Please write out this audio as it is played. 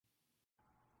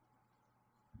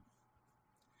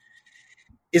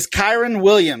Is Kyren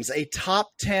Williams a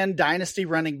top 10 Dynasty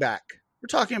running back? We're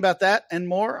talking about that and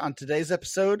more on today's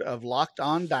episode of Locked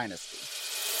On Dynasty.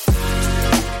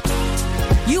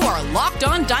 You are Locked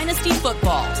On Dynasty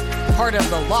Football, part of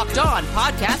the Locked On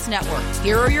Podcast Network.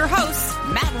 Here are your hosts,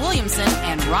 Matt Williamson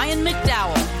and Ryan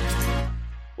McDowell.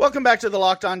 Welcome back to the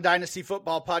Locked On Dynasty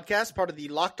Football Podcast, part of the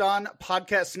Locked On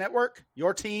Podcast Network,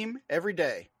 your team every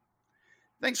day.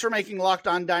 Thanks for making Locked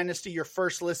On Dynasty your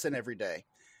first listen every day.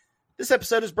 This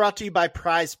episode is brought to you by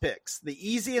Prize Picks, the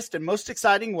easiest and most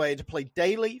exciting way to play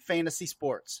daily fantasy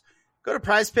sports. Go to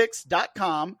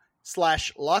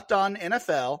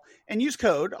prizepicks.com/LockedOnNFL and use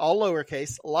code, all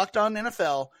lowercase,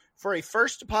 LockedOnNFL for a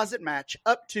first deposit match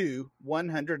up to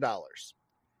 $100.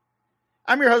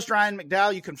 I'm your host, Ryan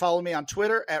McDowell. You can follow me on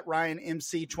Twitter at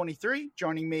RyanMC23.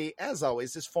 Joining me, as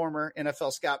always, is former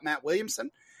NFL scout Matt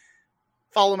Williamson.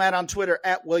 Follow Matt on Twitter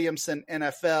at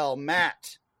WilliamsonNFL.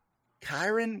 Matt,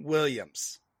 Kyren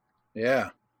Williams.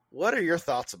 Yeah. What are your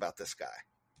thoughts about this guy?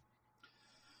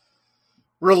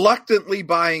 Reluctantly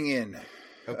buying in.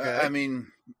 Okay.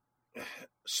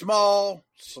 Small,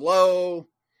 slow,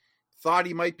 thought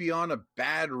he might be on a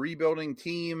bad rebuilding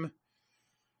team.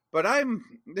 But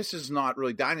this is not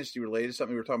really Dynasty related,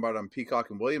 something we were talking about on Peacock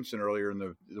and Williamson earlier in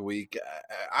the week.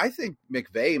 I think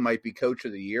McVay might be coach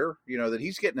of the year, that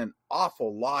he's getting an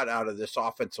awful lot out of this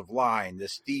offensive line,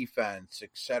 this defense,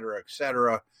 et cetera, et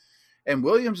cetera. And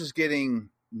Williams is getting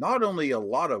not only a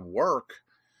lot of work,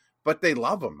 but they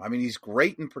love him. He's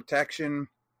great in protection.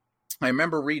 I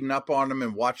remember reading up on him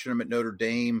and watching him at Notre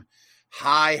Dame.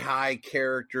 High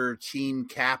character, team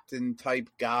captain type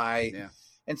guy. Yeah.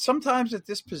 And sometimes at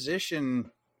this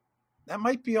position, that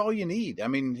might be all you need.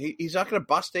 He's not going to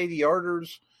bust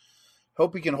 80-yarders.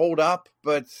 Hope he can hold up,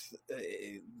 but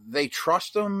they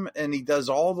trust him, and he does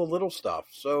all the little stuff.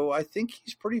 So I think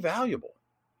he's pretty valuable.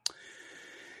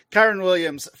 Kyren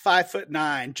Williams,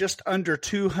 5'9", just under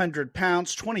 200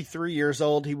 pounds, 23 years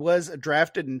old. He was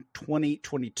drafted in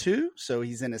 2022, so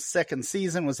he's in his second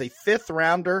season, was a fifth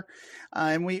rounder.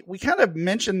 And we kind of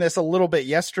mentioned this a little bit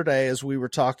yesterday as we were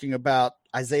talking about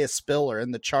Isaiah Spiller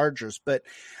and the Chargers. But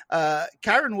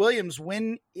Kyren Williams,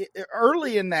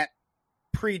 early in that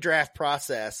pre-draft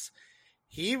process,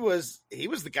 he was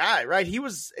the guy, right? He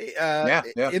was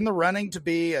in the running to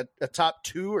be a top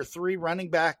 2 or 3 running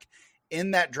back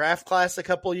in that draft class a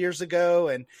couple of years ago.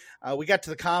 And we got to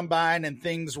the combine and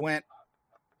things went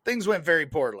very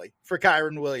poorly for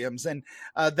Kyren Williams. And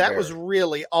that was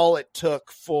really all it took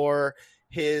for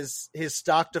his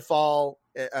stock to fall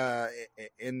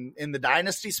in the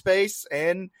Dynasty space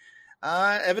and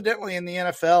evidently in the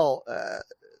NFL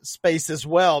space as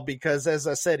well, because as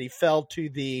I said, he fell to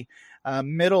the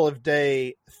middle of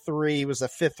day 3, was a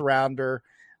 5th rounder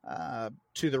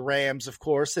to the Rams, of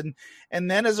course. And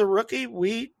then as a rookie,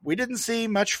 we didn't see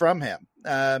much from him.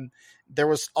 There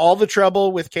was all the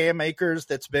trouble with Cam Akers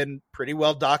that's been pretty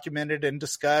well documented and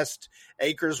discussed.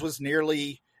 Akers was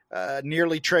nearly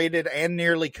traded and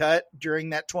nearly cut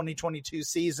during that 2022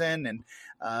 season, and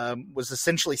was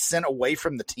essentially sent away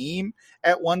from the team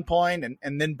at one point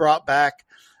and then brought back.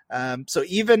 So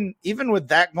even with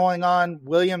that going on,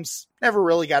 Williams never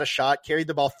really got a shot, carried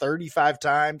the ball 35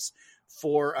 times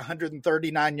for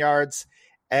 139 yards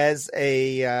as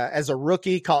a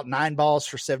rookie, caught 9 balls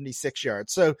for 76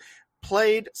 yards. So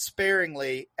played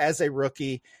sparingly as a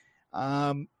rookie.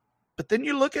 But then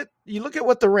you look at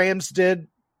what the Rams did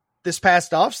this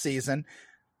past offseason.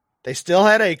 They still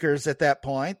had Akers at that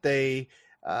point. They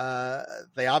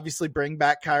obviously bring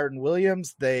back Kyren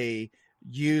Williams. They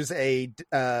use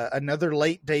another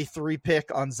late day 3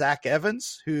 pick on Zach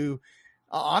Evans, who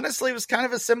honestly was kind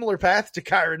of a similar path to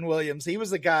Kyren Williams. He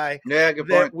was a guy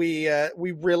that we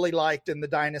really liked in the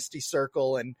Dynasty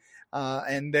circle, and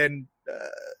then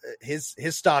his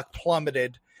stock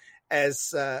plummeted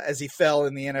as he fell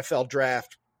in the NFL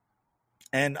draft.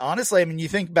 And honestly, you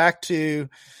think back to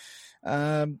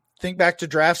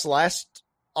drafts last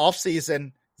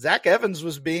offseason, Zach Evans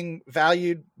was being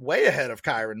valued way ahead of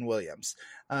Kyren Williams.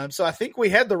 So I think we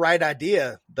had the right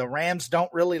idea. The Rams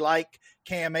don't really like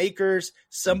Cam Akers.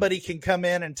 Somebody can come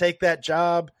in and take that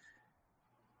job.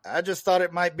 I just thought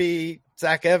it might be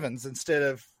Zach Evans instead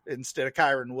of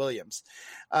Kyren Williams.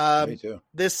 Me too.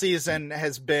 This season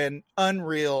has been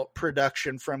unreal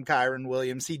production from Kyren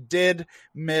Williams. He did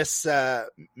miss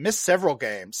several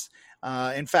games.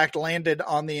 In fact, landed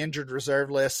on the injured reserve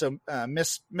list, so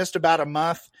missed about a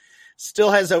month.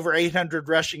 Still has over 800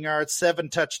 rushing yards, 7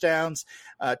 touchdowns,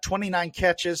 29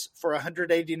 catches for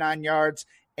 189 yards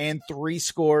and 3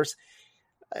 scores.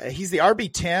 He's the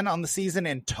RB10 on the season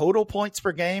in total points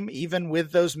per game, even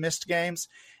with those missed games.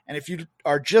 And if you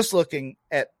are just looking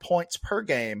at points per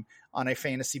game on a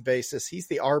fantasy basis, he's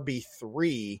the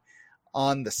RB3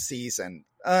 on the season.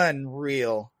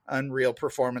 Unreal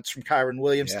performance from Kyren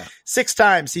Williams. Yeah. 6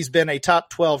 times he's been a top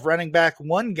 12 running back,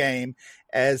 1 game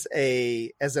as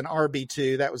an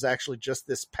RB2. That was actually just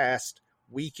this past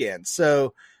weekend.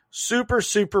 So super,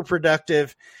 super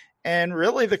productive. And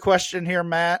really the question here,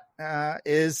 Matt,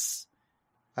 is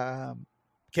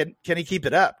can he keep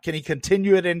it up? Can he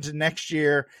continue it into next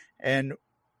year? And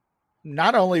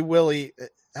not only will he,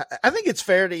 I think it's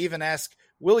fair to even ask,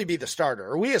 will he be the starter?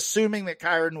 Are we assuming that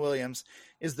Kyren Williams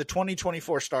is the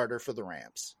 2024 starter for the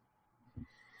Rams?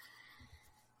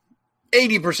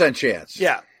 80% chance.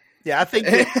 Yeah. I think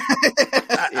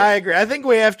I agree. I think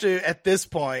we have to, at this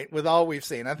point, with all we've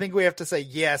seen, I think we have to say,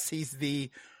 yes, he's the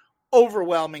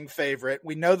overwhelming favorite.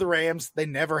 We know the Rams, they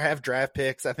never have draft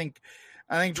picks. I think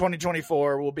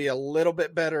 2024 will be a little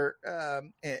bit better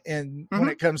when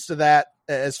it comes to that,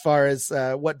 as far as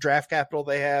what draft capital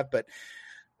they have, but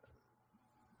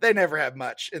they never have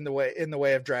much in the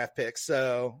way of draft picks.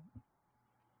 So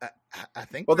I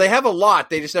think, well, they have a lot.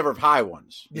 They just never have high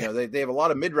ones. Yeah. You know, they have a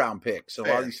lot of mid-round picks. A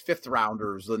lot of these 5th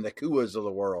rounders, the Nakuas of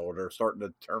the world, are starting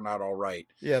to turn out all right.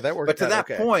 Yeah, that worked. But to that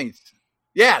point,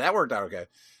 yeah, that worked out okay.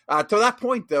 To that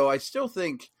point, though, I still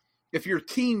think if you're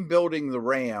team building the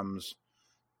Rams,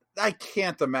 I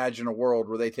can't imagine a world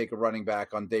where they take a running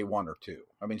back on day 1 or 2.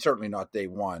 I mean, certainly not day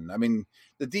 1. I mean,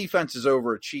 the defense is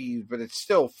overachieved, but it's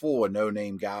still full of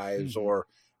no-name guys, or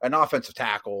an offensive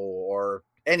tackle, or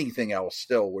anything else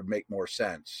still would make more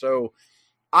sense. So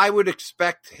I would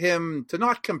expect him to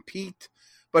not compete,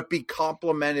 but be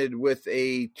complemented with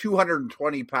a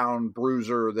 220-pound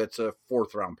bruiser that's a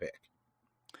 4th-round pick.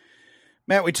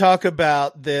 Matt, we talk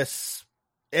about this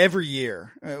every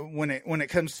year when it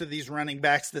comes to these running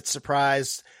backs that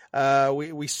surprise.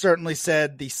 We certainly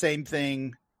said the same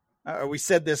thing. We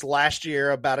said this last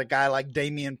year about a guy like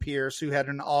Dameon Pierce, who had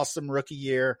an awesome rookie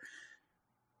year.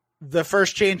 The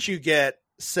first chance you get,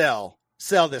 sell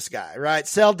this guy, right?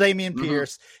 Sell Dameon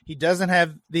Pierce. He doesn't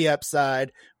have the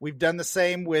upside. We've done the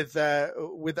same with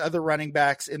other running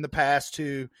backs in the past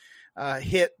who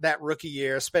hit that rookie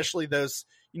year, especially those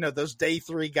day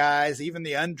 3 guys, even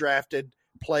the undrafted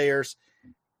players.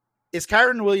 Is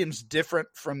Kyren Williams different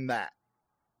from that?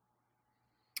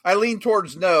 I lean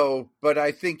towards no, but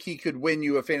I think he could win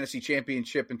you a fantasy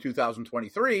championship in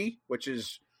 2023, which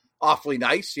is awfully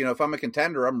nice. You know, if I'm a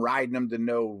contender, I'm riding him to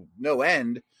no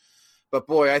end. But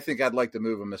boy, I think I'd like to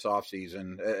move him this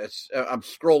offseason. I'm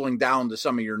scrolling down to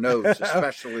some of your notes,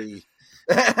 especially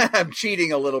I'm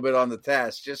cheating a little bit on the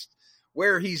test. Just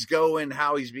where he's going,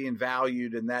 how he's being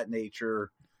valued, and that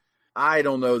nature. I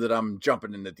don't know that I'm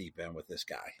jumping in the deep end with this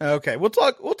guy. Okay, we'll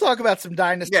talk about some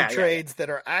dynasty trades that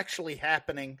are actually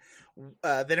happening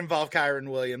that involve Kyren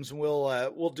Williams, and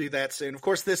we'll do that soon. Of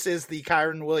course, this is the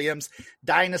Kyren Williams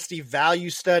Dynasty Value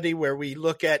Study, where we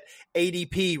look at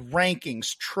ADP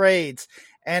rankings, trades,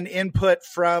 and input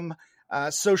from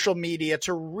social media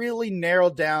to really nail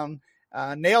down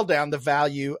the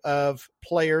value of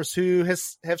players who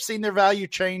have seen their value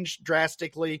change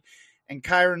drastically. And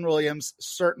Kyren Williams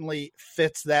certainly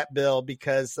fits that bill,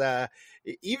 because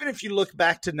even if you look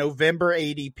back to November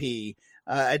ADP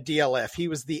at DLF, he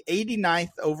was the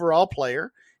 89th overall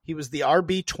player. He was the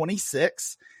RB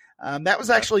 26. That was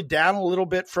actually down a little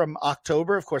bit from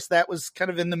October. Of course, that was kind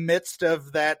of in the midst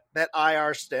of that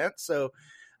IR stint. So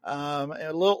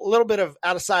a little bit of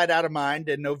out of sight, out of mind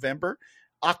in November.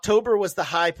 October was the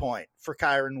high point for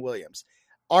Kyren Williams.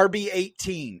 RB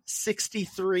 18,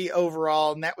 63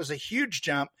 overall, and that was a huge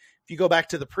jump. If you go back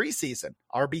to the preseason,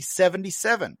 RB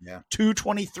 77,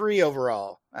 223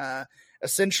 overall.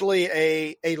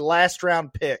 Essentially a last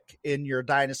round pick in your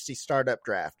dynasty startup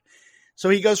draft. So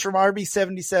he goes from RB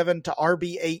 77 to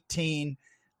RB 18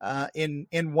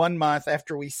 in 1 month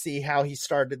after we see how he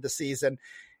started the season.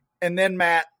 And then,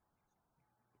 Matt,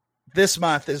 this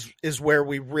month is where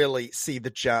we really see the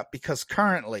jump, because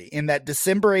currently in that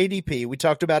December ADP, we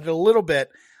talked about it a little bit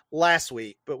last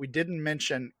week, but we didn't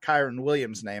mention Kyren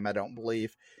Williams' name, I don't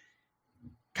believe.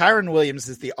 Kyren Williams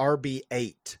is the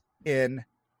RB8 in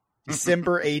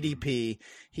December ADP.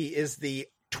 He is the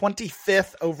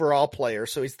 25th overall player,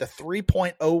 so he's the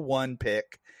 3.01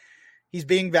 pick. He's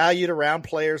being valued around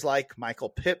players like Michael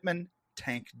Pittman,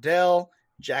 Tank Dell,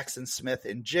 Jackson Smith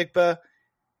and Jigba,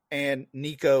 and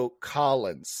Nico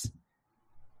Collins.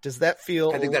 Does that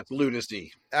feel... I think that's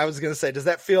lunacy. I was going to say, does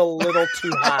that feel a little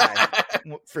too high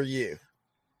for you?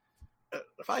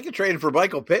 If I could trade for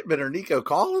Michael Pittman or Nico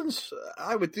Collins,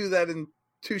 I would do that in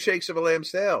 2 shakes of a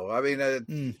lamb's tail. I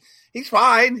mean, He's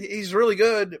fine. He's really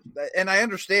good. And I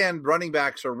understand running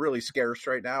backs are really scarce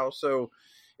right now. So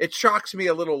it shocks me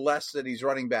a little less that he's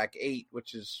running back 8,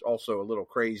 which is also a little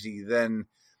crazy, than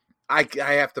I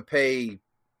have to pay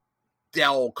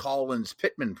Dell, Collins,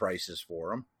 Pittman prices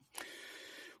for him.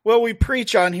 Well, we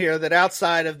preach on here that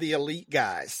outside of the elite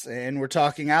guys, and we're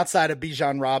talking outside of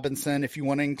Bijan Robinson, if you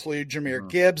want to include Jahmyr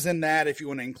Gibbs in that, if you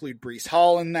want to include Breece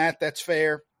Hall in that, that's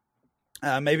fair.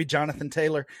 Maybe Jonathan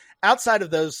Taylor. Outside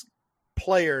of those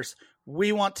players,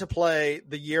 we want to play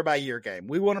the year-by-year game.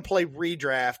 We want to play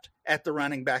redraft at the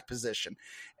running back position.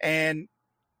 And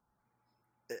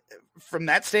from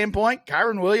that standpoint,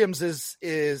 Kyren Williams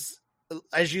is,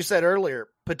 as you said earlier,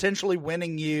 potentially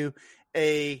winning you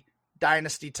a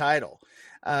Dynasty title.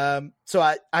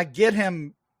 So I get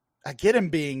him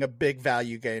being a big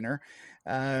value gainer.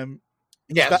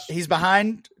 Yes. He's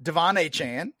behind Devon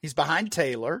Achane. He's behind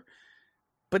Taylor,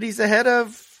 but he's ahead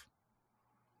of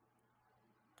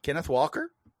Kenneth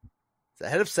Walker. He's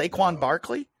ahead of Saquon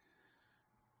Barkley.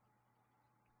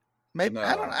 Maybe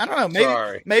I don't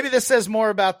know. Maybe this says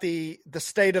more about the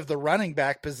state of the running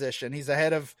back position. He's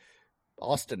ahead of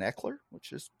Austin Eckler,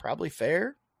 which is probably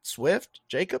fair. Swift,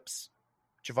 Jacobs,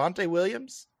 Javonte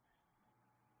Williams.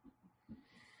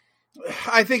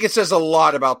 I think it says a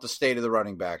lot about the state of the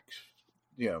running back,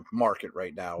 market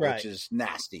right now, right, which is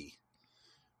nasty.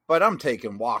 But I'm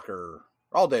taking Walker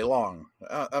all day long.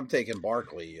 I'm taking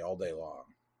Barkley all day long.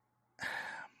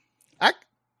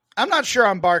 I'm not sure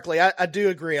on Barkley. I do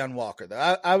agree on Walker,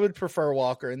 though. I would prefer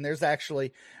Walker, and there's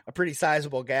actually a pretty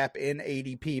sizable gap in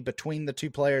ADP between the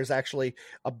two players, actually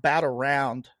about a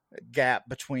round gap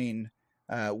between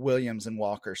Williams and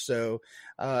Walker. So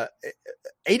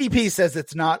ADP says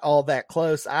it's not all that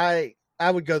close. I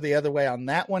would go the other way on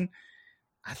that one.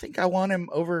 I think I want him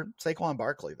over Saquon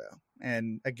Barkley, though.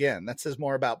 And again, that says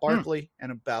more about Barkley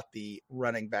and about the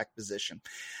running back position.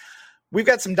 We've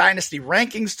got some Dynasty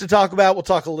rankings to talk about. We'll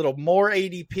talk a little more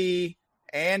ADP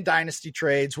and Dynasty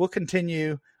trades. We'll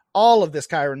continue all of this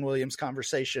Kyren Williams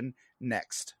conversation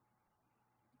next.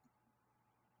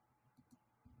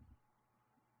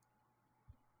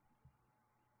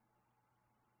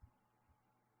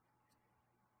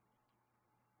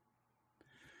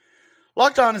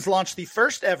 Locked On has launched the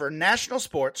first ever national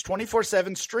sports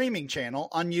 24/7 streaming channel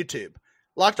on YouTube.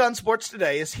 Locked On Sports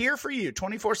Today is here for you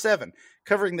 24/7,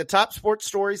 covering the top sports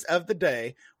stories of the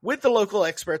day with the local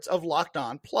experts of Locked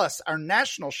On, plus our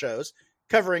national shows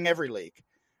covering every league.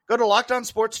 Go to Locked On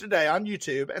Sports Today on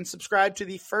YouTube and subscribe to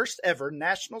the first ever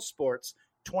national sports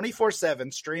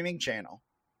 24/7 streaming channel.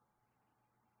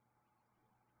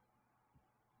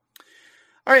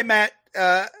 All right, Matt,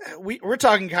 we're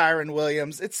talking Kyren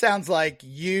Williams. It sounds like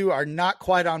you are not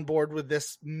quite on board with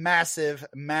this massive,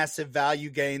 massive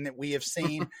value gain that we have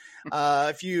seen.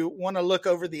 If you want to look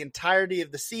over the entirety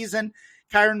of the season,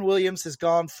 Kyren Williams has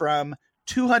gone from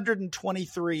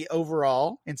 223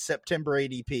 overall in September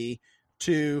ADP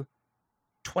to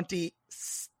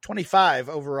 25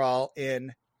 overall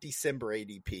in December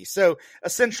ADP. So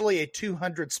essentially a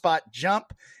 200 spot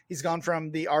jump. He's gone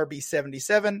from the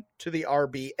RB77 to the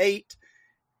RB8.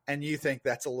 And you think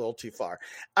that's a little too far.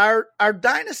 Our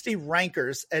Dynasty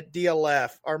rankers at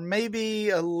DLF are maybe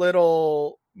a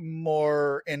little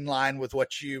more in line with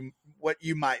what you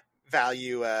might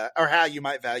value or how you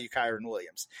might value Kyren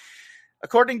Williams.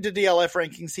 According to DLF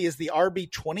rankings, he is the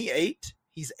RB28.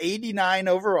 He's 89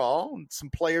 overall. And some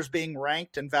players being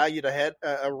ranked and valued ahead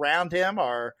around him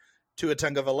are Tua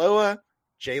Tagovailoa,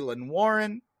 Jaylen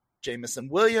Warren, Jamison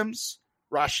Williams,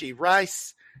 Rashee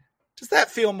Rice. Does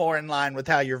that feel more in line with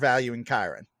how you're valuing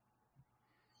Kyren?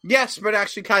 Yes, but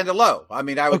actually kind of low. I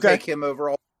mean, I would take him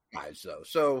over all guys, though.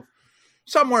 So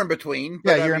somewhere in between.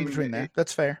 Yeah, you're in between there.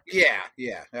 That's fair.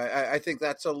 Yeah. I think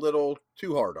that's a little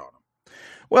too hard on him.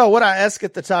 Well, what I ask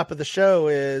at the top of the show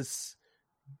is,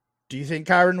 do you think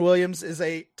Kyren Williams is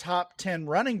a top 10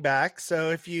 running back? So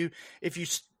if you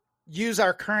use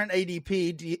our current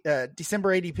ADP,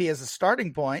 December ADP as a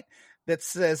starting point that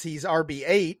says he's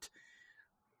RB8,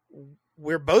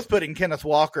 we're both putting Kenneth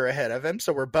Walker ahead of him,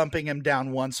 so we're bumping him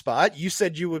down one spot. You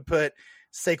said you would put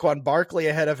Saquon Barkley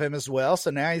ahead of him as well,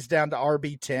 so now he's down to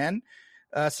RB10.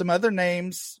 Some other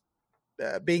names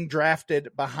being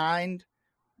drafted behind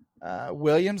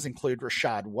Williams include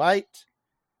Rachaad White,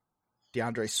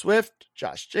 DeAndre Swift,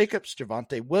 Josh Jacobs,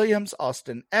 Javonte Williams,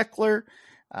 Austin Eckler.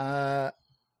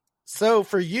 So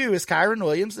for you, is Kyren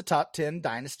Williams the top 10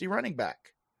 Dynasty running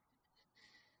back?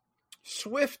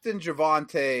 Swift and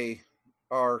Javonte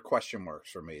are question marks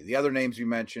for me. The other names you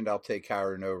mentioned, I'll take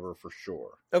Kyren over for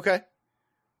sure. Okay.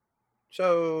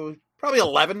 So Probably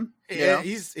 11. Yeah,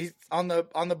 he's on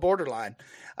the borderline.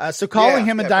 So calling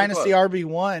him a Dynasty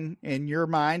RB1 in your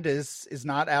mind is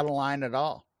not out of line at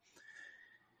all.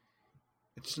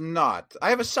 It's not. I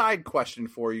have a side question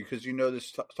for you because you know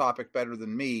this topic better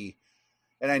than me.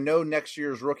 And I know next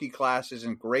year's rookie class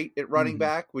isn't great at running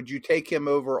back. Would you take him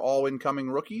over all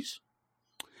incoming rookies?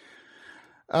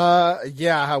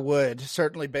 Yeah, I would,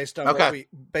 certainly based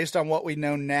on what we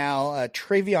know now.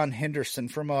 Travion Henderson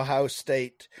from Ohio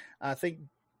State, I think,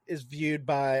 is viewed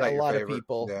by a lot of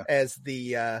people as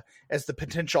the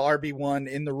potential RB1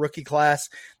 in the rookie class.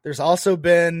 There's also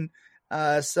been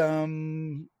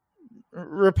some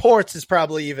reports, is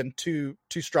probably even too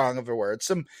strong of a word.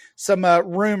 Some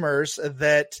rumors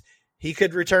that he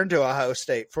could return to Ohio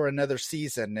State for another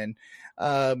season, and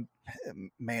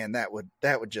man, that would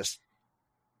just.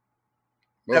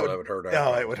 That would hurt.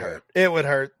 Oh, it would hurt. It would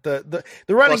hurt. The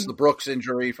running, plus the Brooks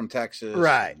injury from Texas.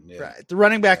 Right. The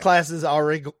running back class is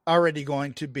already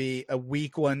going to be a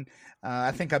weak one.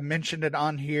 I think I mentioned it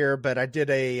on here, but I did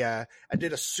a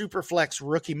super flex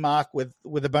rookie mock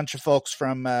with a bunch of folks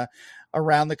from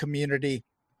around the community,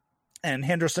 and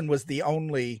Henderson was the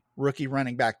only rookie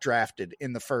running back drafted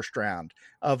in the first round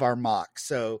of our mock.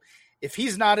 So if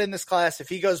he's not in this class, if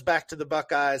he goes back to the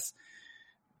Buckeyes,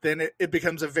 then it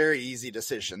becomes a very easy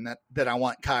decision that I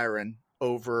want Kyren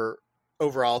over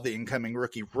all the incoming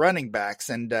rookie running backs.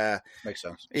 And makes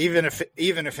sense. Even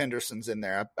if Henderson's in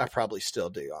there, I probably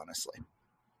still do, honestly.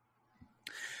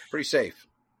 Pretty safe.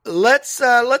 Let's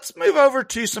move over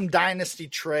to some dynasty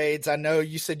trades. I know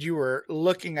you said you were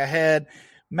looking ahead,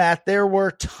 Matt. There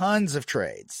were tons of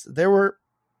trades. There were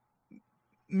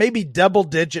maybe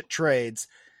double-digit trades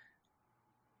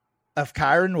of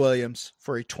Kyren Williams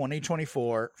for a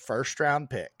 2024 first-round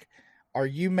pick. Are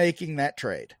you making that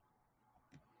trade?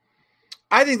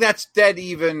 I think that's dead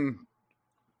even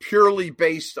purely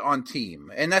based on team.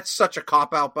 And that's such a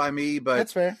cop-out by me. But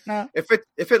that's fair. No.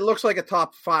 If it looks like a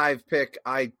top 5 pick,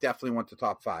 I definitely want the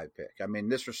top 5 pick. I mean,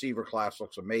 this receiver class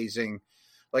looks amazing.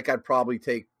 Like, I'd probably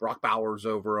take Brock Bowers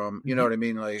over him. You know what I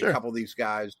mean? Like, a couple of these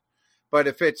guys. But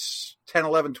if it's 10,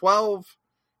 11, 12...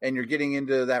 and you're getting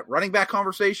into that running back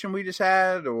conversation we just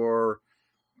had, or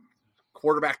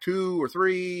quarterback 2 or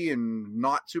 3 and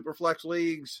not super flex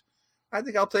leagues, I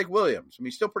think I'll take Williams. I mean,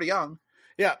 he's still pretty young.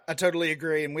 Yeah, I totally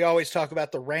agree. And we always talk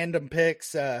about the random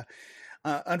picks.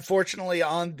 Unfortunately,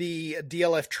 on the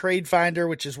DLF Trade Finder,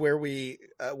 which is where we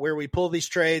pull these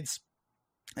trades,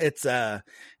 it's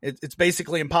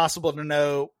basically impossible to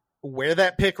know where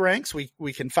that pick ranks.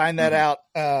 We can find that out.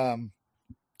 As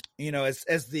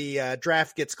the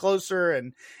draft gets closer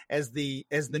and as the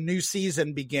new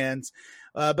season begins.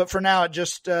 But for now,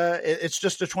 it's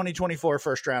just a 2024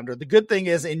 first rounder. The good thing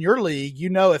is in your league,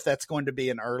 if that's going to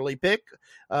be an early pick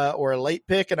or a late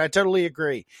pick. And I totally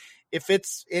agree. If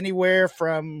it's anywhere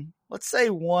from, let's say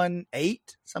 1-8,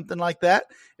 something like that.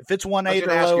 If it's 1-8 or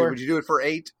lower, would you do it for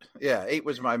 8? Yeah. 8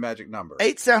 was my magic number.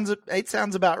 8 sounds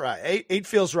about right. 8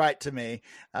 feels right to me.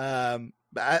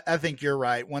 I think you're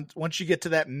right. Once you get to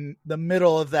the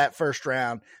middle of that first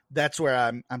round, that's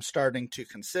where I'm starting to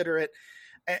consider it.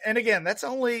 And again, that's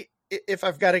only if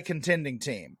I've got a contending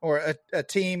team or a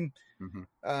team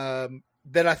that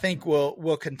I think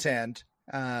will contend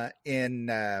in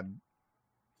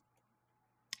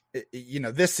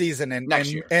this season and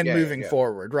next year and moving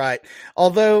forward, right?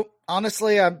 Although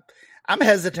honestly, I'm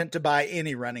hesitant to buy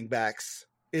any running backs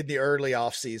in the early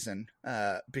off season,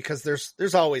 because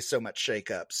there's always so much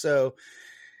shakeup. So,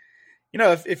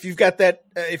 if you've got that,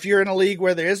 if you're in a league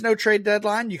where there is no trade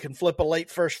deadline, you can flip a late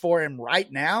first for him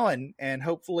right now and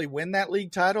hopefully win that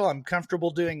league title. I'm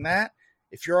comfortable doing that.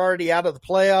 If you're already out of the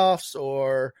playoffs,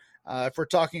 or if we're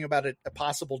talking about a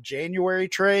possible January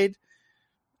trade,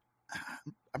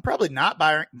 I'm probably not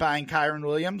buying Kyren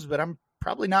Williams, but I'm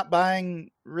probably not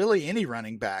buying really any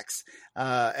running backs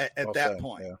at that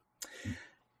point. Yeah.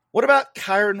 What about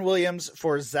Kyren Williams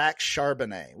for Zach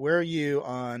Charbonnet? Where are you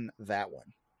on that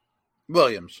one?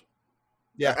 Williams.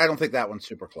 Yeah. I don't think that one's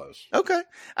super close. Okay.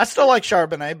 I still like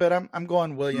Charbonnet, but I'm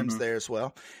going Williams there as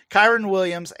well. Kyren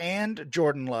Williams and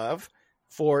Jordan Love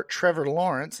for Trevor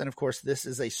Lawrence. And of course, this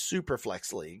is a super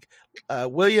flex league.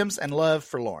 Williams and Love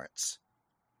for Lawrence.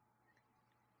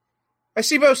 I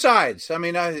see both sides. I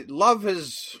mean, Love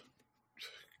has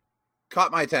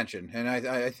caught my attention, and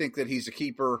I think that he's a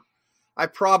keeper. I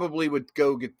probably would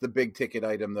go get the big ticket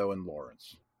item, though, in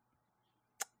Lawrence.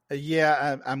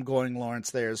 Yeah, I'm going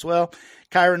Lawrence there as well.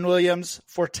 Kyren Williams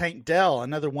for Tank Dell,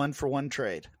 another 1-for-1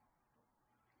 trade.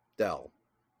 Dell.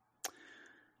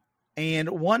 And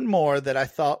one more that I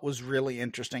thought was really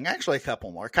interesting. Actually, a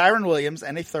couple more. Kyren Williams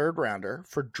and a third rounder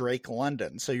for Drake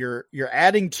London. So you're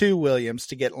adding 2 Williams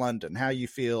to get London. How you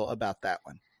feel about that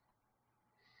one?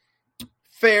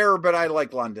 Fair, but I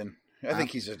like London. I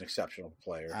think he's an exceptional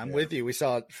player. I'm with you. We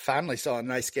finally saw a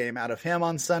nice game out of him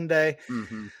on Sunday.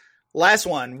 Mm-hmm. Last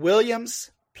one, Williams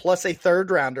plus a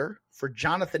third rounder for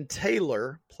Jonathan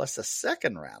Taylor plus a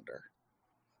second rounder.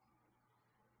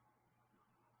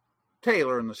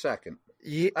 Taylor in the second.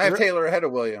 Yeah, I have Taylor ahead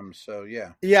of Williams, so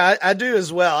yeah. Yeah, I do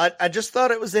as well. I just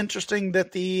thought it was interesting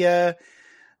that the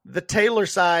Taylor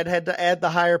side had to add the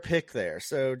higher pick there.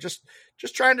 So just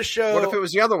trying to show. What if it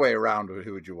was the other way around?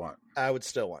 Who would you want? I would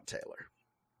still want Taylor.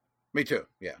 Me too.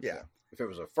 Yeah. If it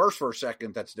was a first versus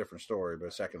second, that's a different story. But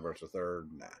a second versus a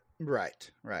third, nah. Right.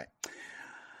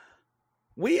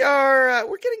 We're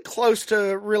getting close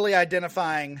to really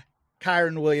identifying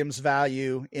Kyren Williams'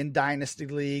 value in dynasty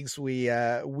leagues.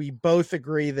 We both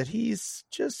agree that he's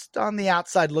just on the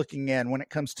outside looking in when it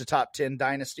comes to top 10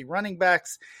 dynasty running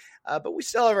backs. But we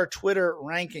still have our Twitter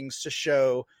rankings to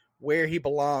show where he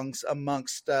belongs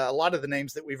amongst a lot of the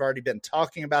names that we've already been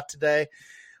talking about today.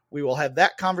 We will have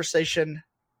that conversation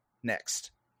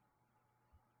next.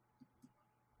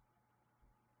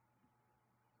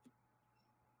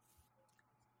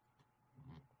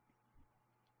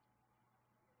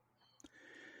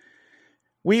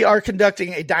 We are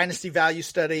conducting a dynasty value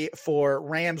study for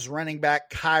Rams running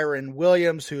back Kyren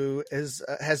Williams, who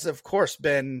has of course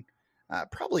been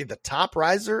probably the top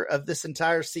riser of this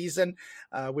entire season.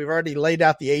 We've already laid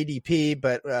out the ADP,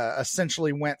 but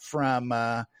essentially went from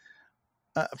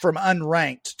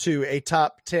unranked to a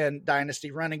top 10 dynasty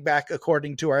running back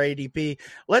according to our ADP.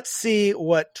 Let's see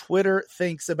what Twitter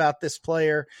thinks about this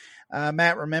player.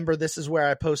 Matt, remember, this is where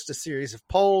I post a series of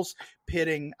polls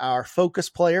pitting our focus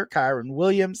player, Kyren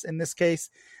Williams, in this case,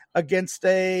 against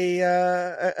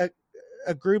a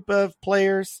group of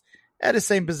players at his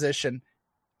same position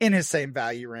in his same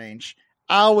value range.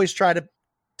 I always try to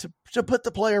put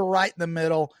the player right in the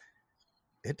middle.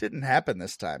 It didn't happen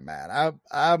this time, Matt.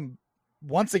 I'm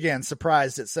once again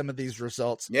surprised at some of these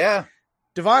results. Yeah.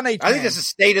 Devon A. I think it's the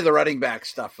state of the running back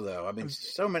stuff, though. I mean,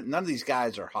 none of these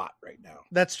guys are hot right now.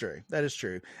 That's true. That is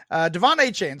true. Devon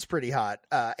A-Chain's pretty hot.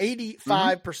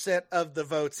 85% of the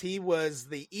votes. He was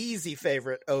the easy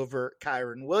favorite over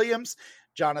Kyren Williams.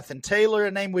 Jonathan Taylor,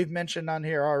 a name we've mentioned on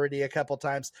here already a couple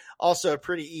times, also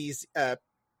pretty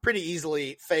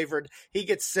easily favored. He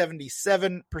gets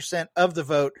 77% of the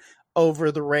vote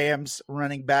over the Rams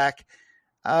running back.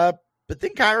 But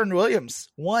then Kyren Williams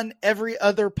won every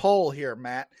other poll here,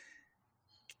 Matt.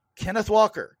 Kenneth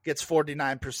Walker gets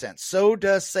 49%. So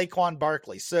does Saquon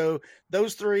Barkley. So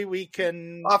those three we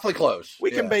can awfully close.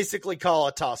 We can basically call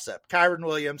a toss-up. Kyren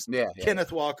Williams,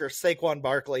 Kenneth Walker, Saquon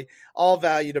Barkley, all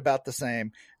valued about the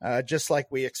same, just like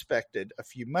we expected a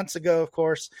few months ago, of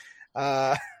course.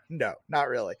 No, not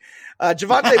really.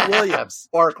 Javonte Williams.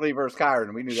 Barkley versus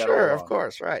Kyren. We knew that all along. Of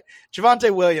course, right.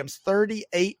 Javonte Williams,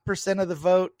 38% of the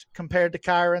vote compared to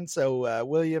Kyren. So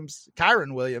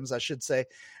Kyren Williams, I should say,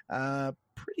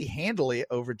 pretty handily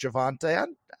over Javonte.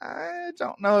 I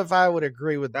don't know if I would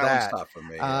agree with that. That one's tough for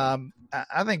me.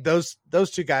 I think those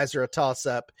two guys are a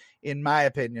toss-up, in my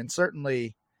opinion.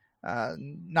 Certainly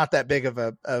not that big of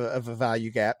a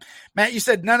value gap. Matt, you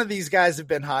said none of these guys have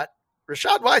been hot.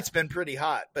 Rachaad White's been pretty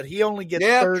hot, but he only gets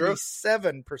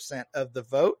 37% of the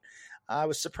vote. I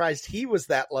was surprised he was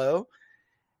that low.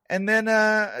 And then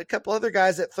a couple other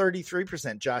guys at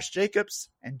 33%, Josh Jacobs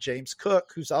and James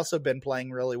Cook, who's also been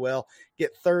playing really well,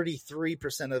 get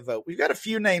 33% of the vote. We've got a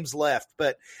few names left,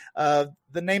 but the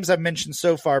names I've mentioned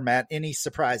so far, Matt, any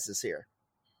surprises here?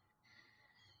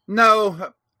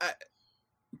 No, I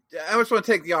just want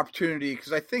to take the opportunity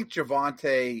because I think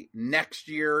Javonte next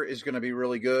year is going to be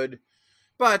really good.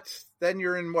 But then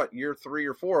you're in, year 3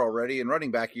 or 4 already in running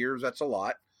back years. That's a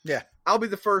lot. Yeah. I'll be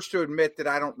the first to admit that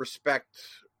I don't respect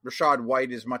Rachaad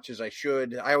White as much as I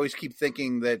should. I always keep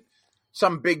thinking that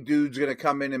some big dude's going to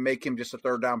come in and make him just a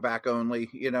third down back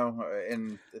only,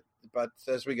 but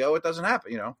as we go, it doesn't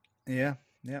happen, Yeah.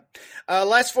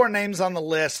 Last 4 names on the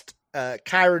list.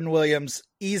 Kyren Williams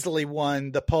easily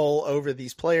won the poll over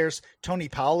these players. Tony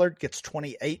Pollard gets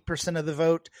 28% of the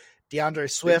vote.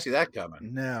 DeAndre Swift. Didn't see that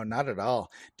coming. No, not at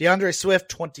all. DeAndre Swift,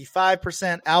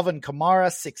 25%. Alvin Kamara,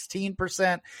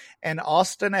 16%. And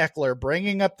Austin Eckler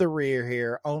bringing up the rear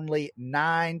here, only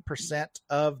 9%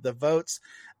 of the votes.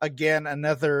 Again,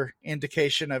 another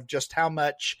indication of just how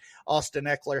much Austin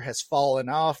Eckler has fallen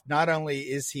off. Not only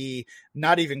is he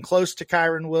not even close to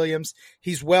Kyren Williams,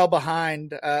 he's well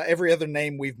behind every other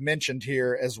name we've mentioned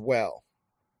here as well.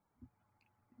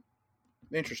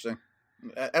 Interesting.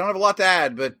 I don't have a lot to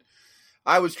add, but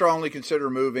I would strongly consider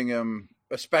moving him,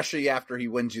 especially after he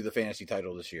wins you the fantasy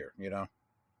title this year, you know?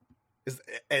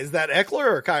 Is that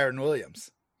Eckler or Kyren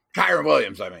Williams? Kyren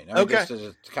Williams, I mean. Okay. Just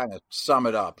to kind of sum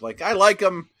it up. Like, I like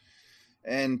him,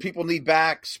 and people need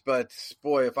backs, but,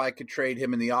 boy, if I could trade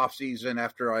him in the offseason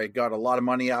after I got a lot of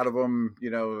money out of him, you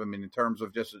know, I mean, in terms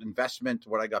of just investment,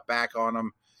 what I got back on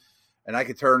him, and I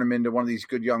could turn him into one of these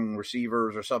good young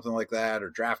receivers or something like that, or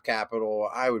draft capital,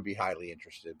 I would be highly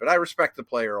interested. But I respect the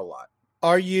player a lot.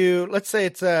 Are you, let's say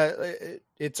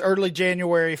it's early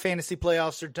January, fantasy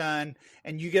playoffs are done,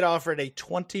 and you get offered a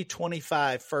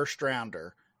 2025 first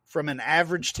rounder from an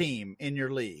average team in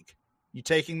your league. You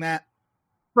taking that?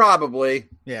 Probably.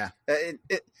 Yeah.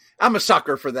 I'm a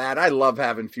sucker for that. I love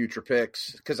having future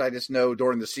picks because I just know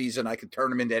during the season I can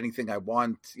turn them into anything I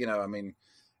want. You know, I mean,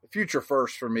 future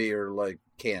firsts for me are like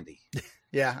candy.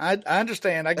 Yeah, I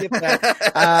understand. I get that.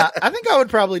 I think I would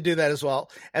probably do that as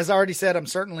well. As I already said, I'm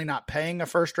certainly not paying a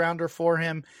first rounder for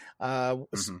him.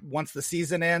 Once the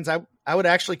season ends, I would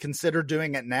actually consider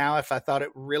doing it now if I thought it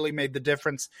really made the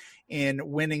difference in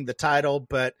winning the title.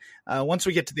 But once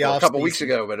we get to the off, a couple weeks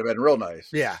ago would have been real nice.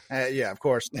 Yeah, of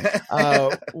course.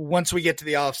 Once we get to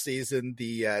the off season,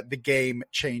 the game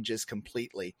changes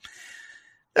completely.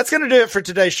 That's going to do it for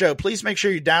today's show. Please make sure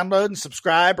you download and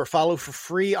subscribe or follow for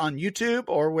free on YouTube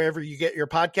or wherever you get your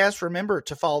podcasts. Remember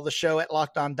to follow the show at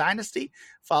Locked On Dynasty.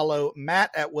 Follow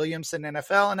Matt at Williamson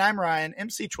NFL, and I'm Ryan,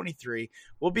 MC23.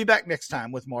 We'll be back next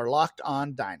time with more Locked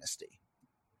On Dynasty.